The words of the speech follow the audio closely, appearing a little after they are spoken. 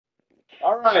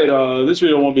All right, this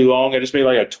video won't be long. I just made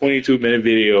like a 22-minute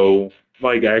video,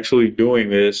 like actually doing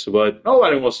this, but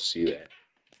nobody wants to see that.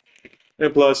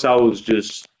 And plus, I was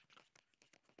just,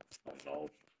 I don't know,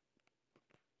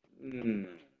 mm,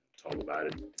 talk about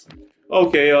it.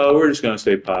 Okay, we're just gonna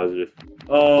stay positive.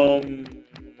 Um,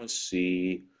 let's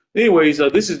see. Anyways,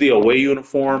 this is the away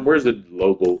uniform. Where's the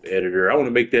logo editor? I want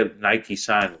to make that Nike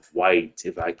sign white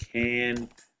if I can.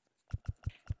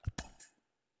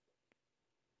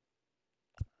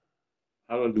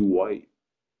 How do I do white?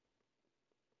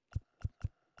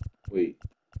 Wait.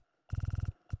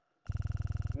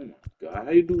 Oh my God,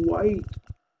 how you do white?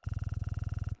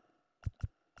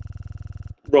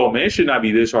 Bro, man, it should not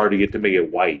be this hard to get to make it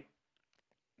white.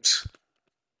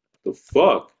 The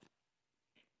fuck?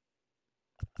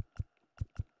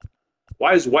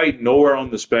 Why is white nowhere on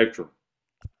the spectrum?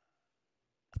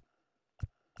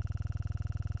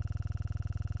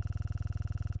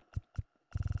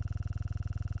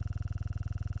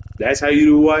 That's how you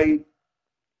do white?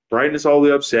 Brightness all the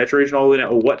way up, saturation all the way down.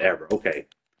 Oh, whatever. Okay.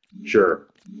 Sure.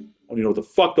 I don't even know what the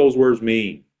fuck those words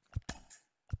mean.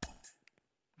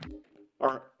 All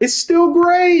right. It's still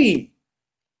gray.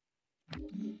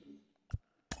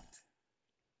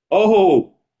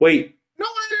 Oh, wait. No,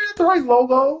 I didn't have the right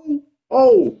logo.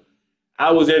 Oh,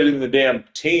 I was editing the damn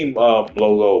team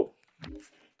logo.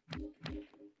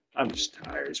 I'm just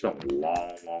tired. It's been a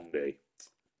long, long day.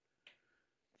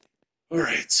 All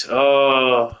right.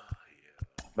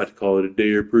 About to call it a day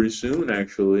here pretty soon,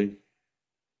 actually.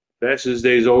 Fastest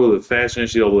day's over, the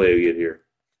fastest NCAA we get here.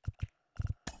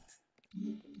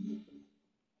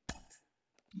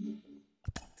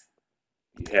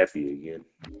 Be happy again.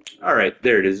 All right,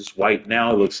 there it is. It's white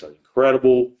now. It looks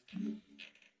incredible.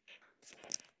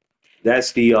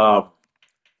 That's the home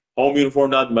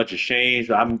uniform. Not much has changed.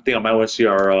 I think I might want to see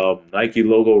our Nike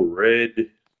logo red.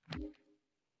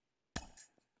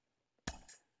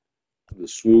 The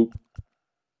swoop.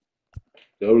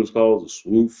 That what it's called?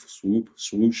 The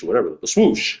swoosh, whatever. The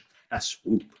swoosh. Not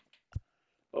swoop.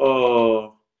 Uh,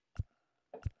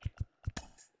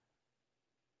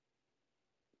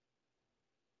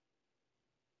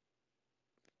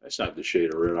 that's not the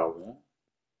shade of red I want.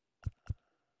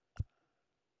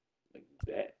 Like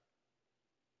that.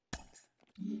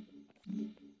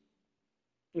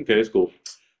 Okay, that's cool.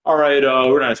 All right,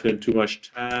 we're not spending too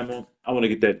much time on. I want to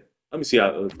get that. Let me see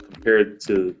how compared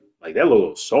to like that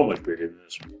logo is so much bigger than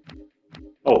this one.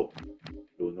 Oh,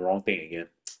 doing the wrong thing again.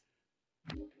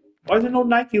 Why is there no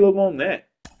Nike logo on that?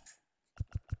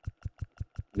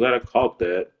 Glad I caught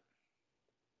that.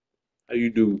 How you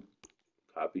do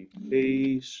copy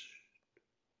paste?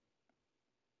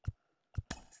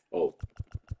 Oh,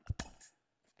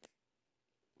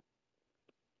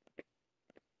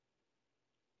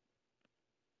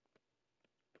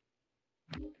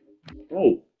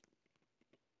 oh.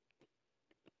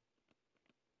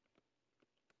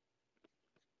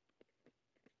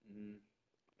 Mm,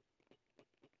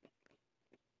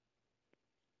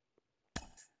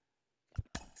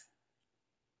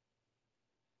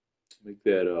 make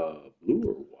that blue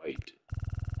or white.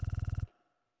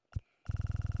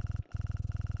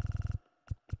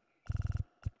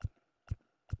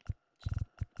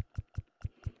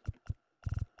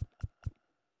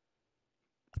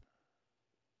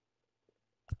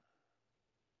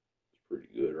 It's pretty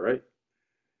good, right?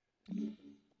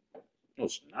 No,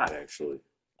 it's not actually.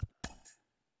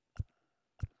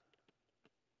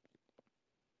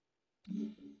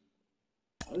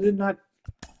 Why is it not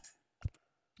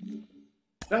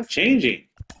changing?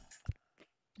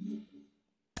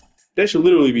 That should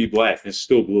literally be black and it's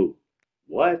still blue.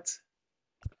 What?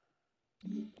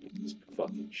 This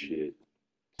fucking shit.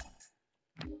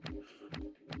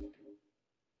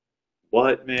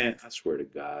 What, man? I swear to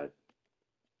God.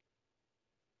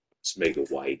 Let's make it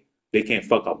white. They can't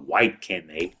fuck up white, can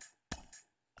they?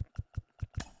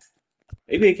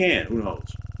 Maybe they can. Who knows?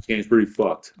 This game's pretty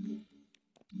fucked.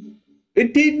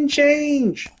 It didn't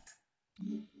change.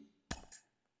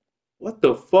 What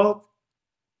the fuck?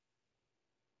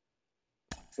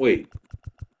 Wait.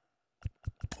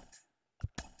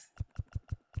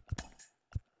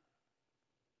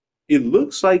 It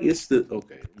looks like it's the.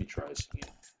 Okay, let me try this again.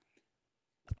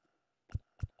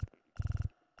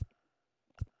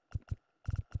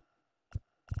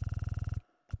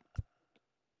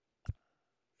 I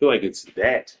feel like it's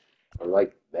that. Or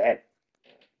like that.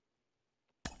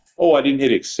 Oh, I didn't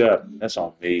hit accept. That's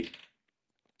on me.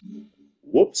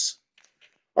 Whoops.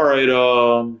 All right.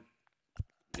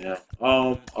 Yeah.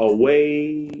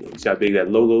 Away. See how big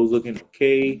that logo's looking.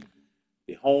 Okay.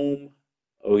 The home.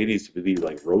 Oh, it needs to be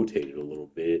like rotated a little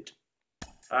bit.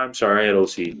 I'm sorry, I had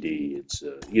OCD.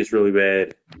 It gets really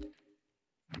bad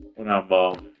when I'm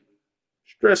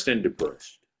stressed and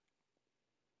depressed.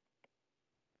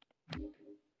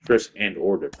 Stressed and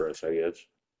or depressed, I guess.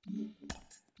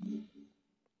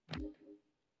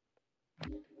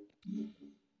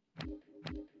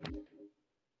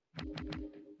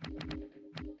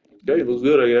 Okay, looks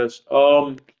good, I guess.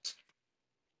 I'm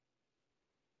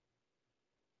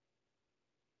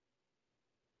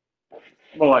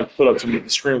gonna like put up the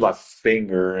screen with my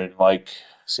finger and like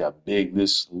see how big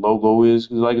this logo is.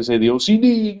 Because like I said, the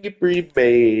OCD can get pretty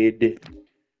bad.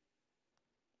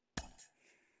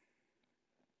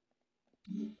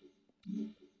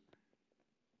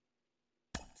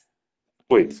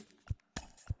 Wait.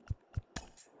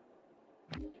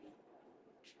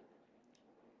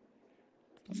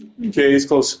 Okay, it's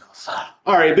close enough.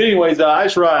 All right, but anyways, I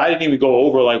didn't even go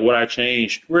over like what I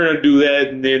changed. We're gonna do that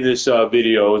in this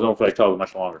video. I don't feel like talking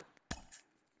much longer.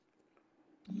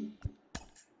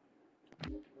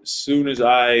 As soon as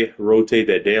I rotate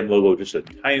that damn logo just a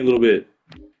tiny little bit.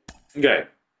 Okay.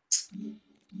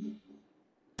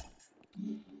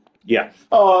 Yeah.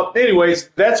 Anyways,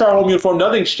 that's our home uniform.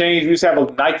 Nothing's changed. We just have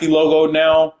a Nike logo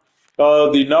now.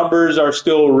 The numbers are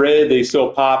still red. They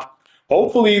still pop.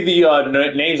 Hopefully, the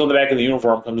names on the back of the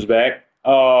uniform comes back.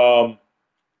 Let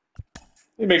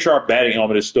me make sure our batting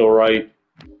helmet is still right,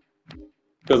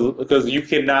 because you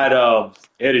cannot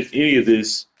edit any of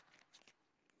this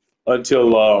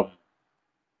until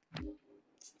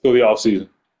the off season.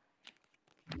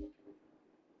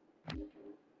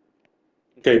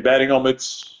 Okay, batting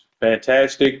helmet's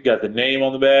fantastic. Got the name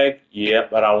on the back. Yep,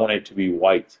 but I want it to be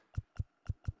white.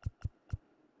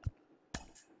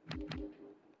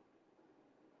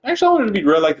 Actually, I want it to be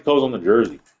red like the colors on the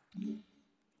jersey.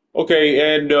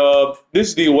 Okay, and this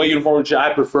is the away uniform, which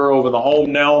I prefer over the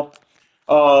home now.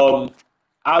 Um,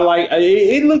 I like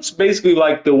it. Looks basically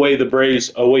like the way the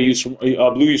Braves away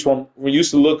blue uniform used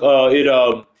to look.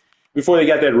 Before they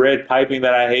got that red piping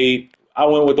that I hate. I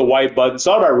went with the white buttons.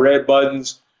 Saw about red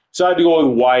buttons, so I had to go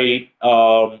with white.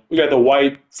 We got the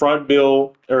white front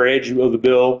bill or edge of the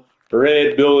bill,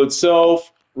 red bill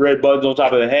itself, red buttons on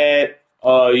top of the hat.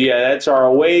 Yeah, that's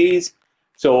our ways.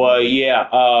 So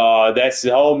yeah, that's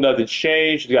the home. Nothing's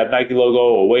changed. We got Nike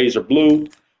logo. Aways are blue.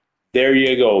 There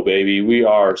you go, baby. We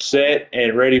are set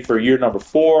and ready for year number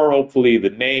 4. Hopefully, the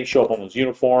names show up on those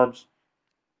uniforms.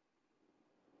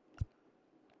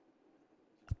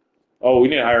 Oh, we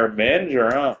need to hire a manager,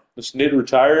 huh? The Snit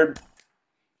retired.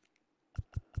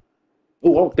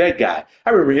 Oh, that guy. I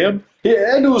remember him.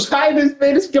 Yeah, that dude was kind of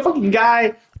man. This fucking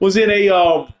guy was in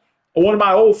a one of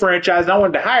my old franchises, and I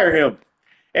wanted to hire him.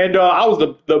 And I was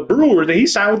the Brewers, and he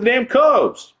signed with the damn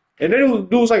Cubs. And then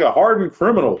it was like a hardened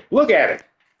criminal. Look at it.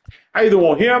 I either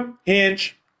want him,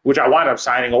 Hinch, which I wind up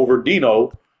signing over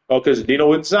Dino, because Dino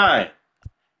wouldn't sign.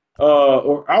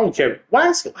 Or I don't care.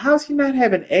 How does he not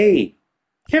have an A?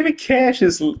 Kevin Cash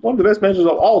is one of the best managers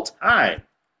of all time.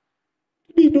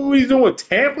 You know what he's doing with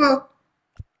Tampa?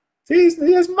 See,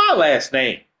 that's my last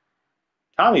name.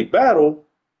 Tommy Battle.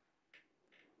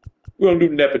 We're going to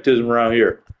do nepotism around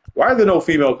here. Why are there no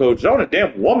female coaches? I want a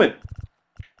damn woman.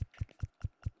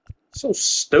 So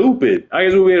stupid. I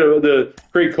guess we'll be able to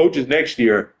create coaches next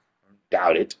year.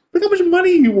 Doubt it. Look how much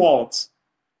money he wants.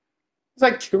 It's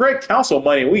like correct council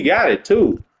money, and we got it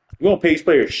too. We don't pay these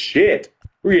players shit.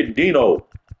 We're getting Dino.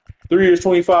 3 years,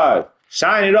 25.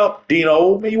 Sign it up,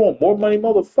 Dino. Man, you want more money,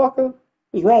 motherfucker?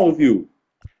 What's wrong with you?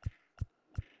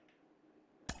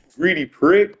 Greedy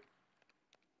prick.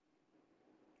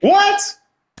 What?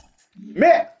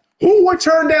 Man, who would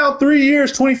turn down 3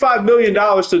 years, $25 million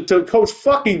to coach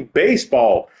fucking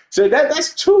baseball? So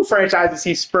that's 2 franchises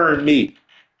he spurned me.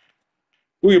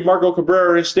 We get Marco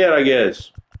Cabrera instead, I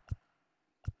guess.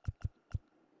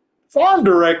 Farm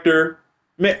director?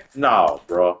 Man, no,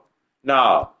 bro.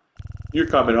 No. You're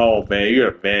coming home, man. You're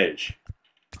a manage.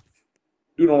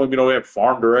 You don't let me know that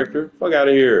farm director. Fuck out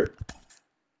of here.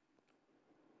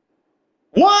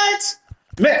 What?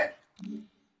 Man.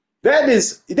 That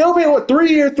is, they'll pay what,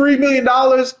 3 years, $3 million?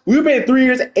 We were paying 3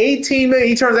 years, $18 million.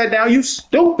 He turns that down. You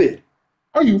stupid.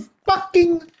 Are you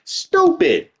fucking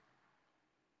stupid?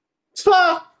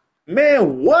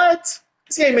 Man, what?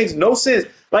 This game makes no sense.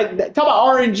 Like, talk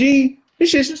about RNG.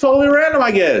 This shit's just totally random, I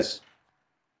guess.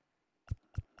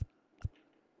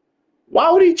 Why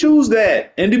would he choose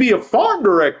that? And to be a farm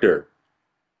director?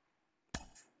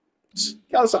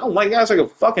 I don't like that's like a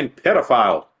fucking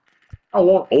pedophile. I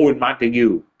want Owen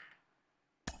Montague.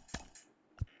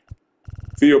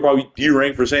 Video probably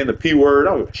D-ranked for saying the P word.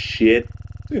 I don't give a shit.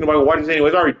 Nobody watches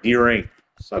anyways. I already D-ranked.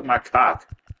 Suck my cock.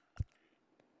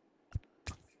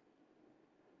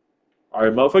 All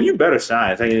right, motherfucker, you better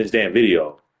sign taking this damn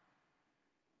video.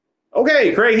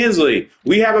 Okay, Craig Hensley,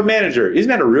 we have a manager. Isn't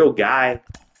that a real guy?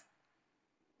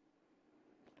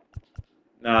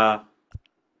 Nah.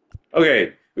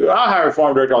 Okay, I'll hire a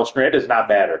farm director on screen. It does not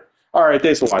matter. All right,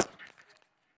 thanks for watching.